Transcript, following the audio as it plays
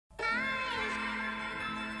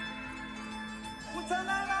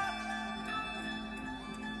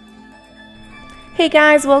Hey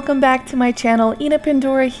guys, welcome back to my channel.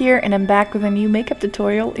 Pandora here, and I'm back with a new makeup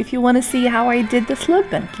tutorial. If you want to see how I did this look,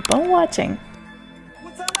 then keep on watching.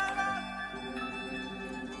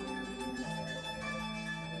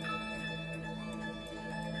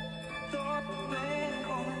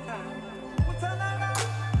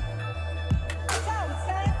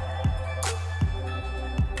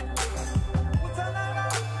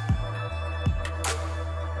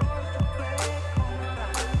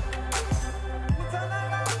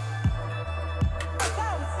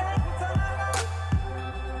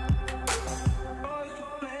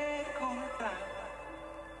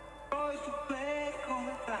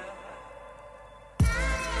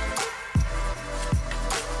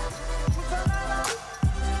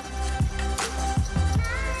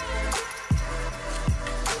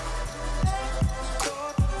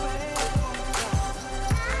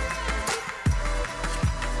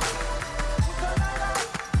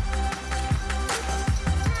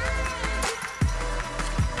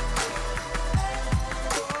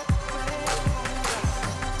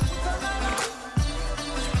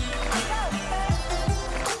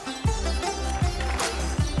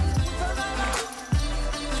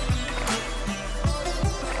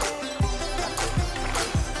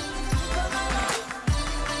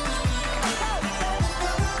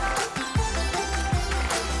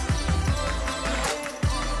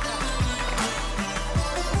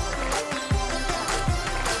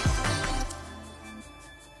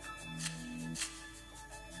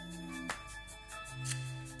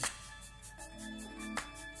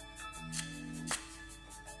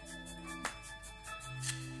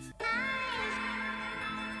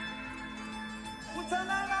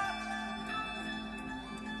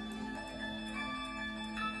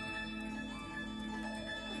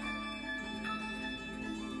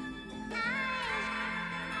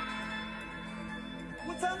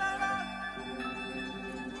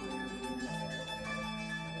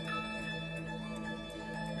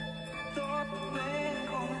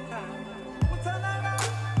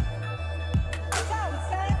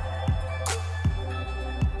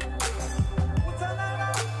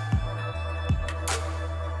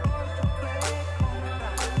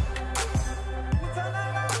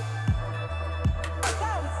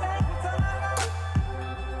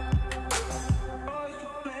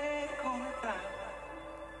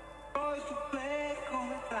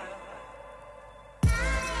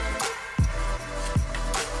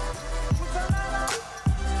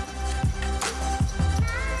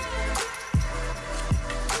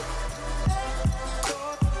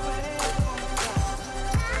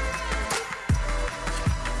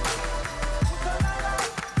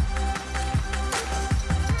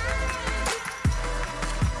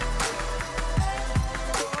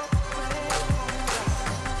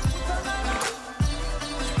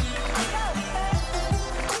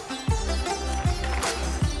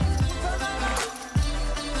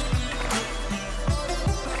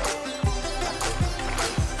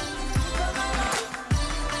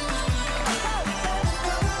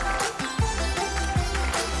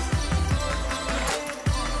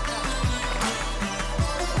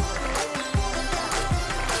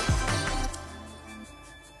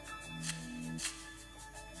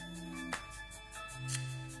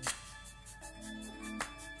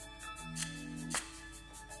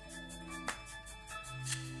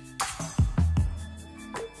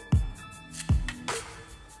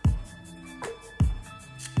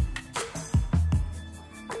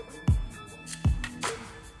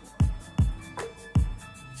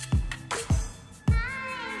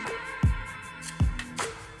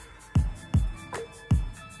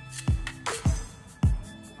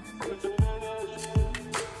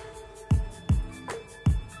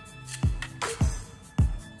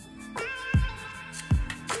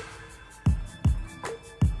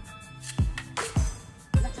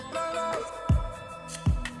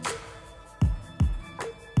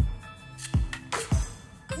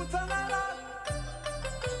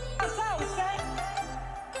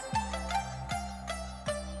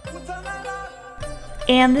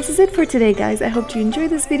 And this is it for today, guys. I hope you enjoyed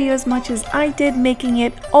this video as much as I did making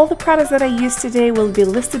it. All the products that I used today will be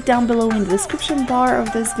listed down below in the description bar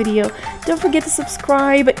of this video. Don't forget to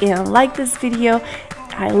subscribe and like this video.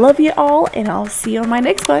 I love you all, and I'll see you on my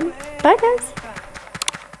next one. Bye, guys!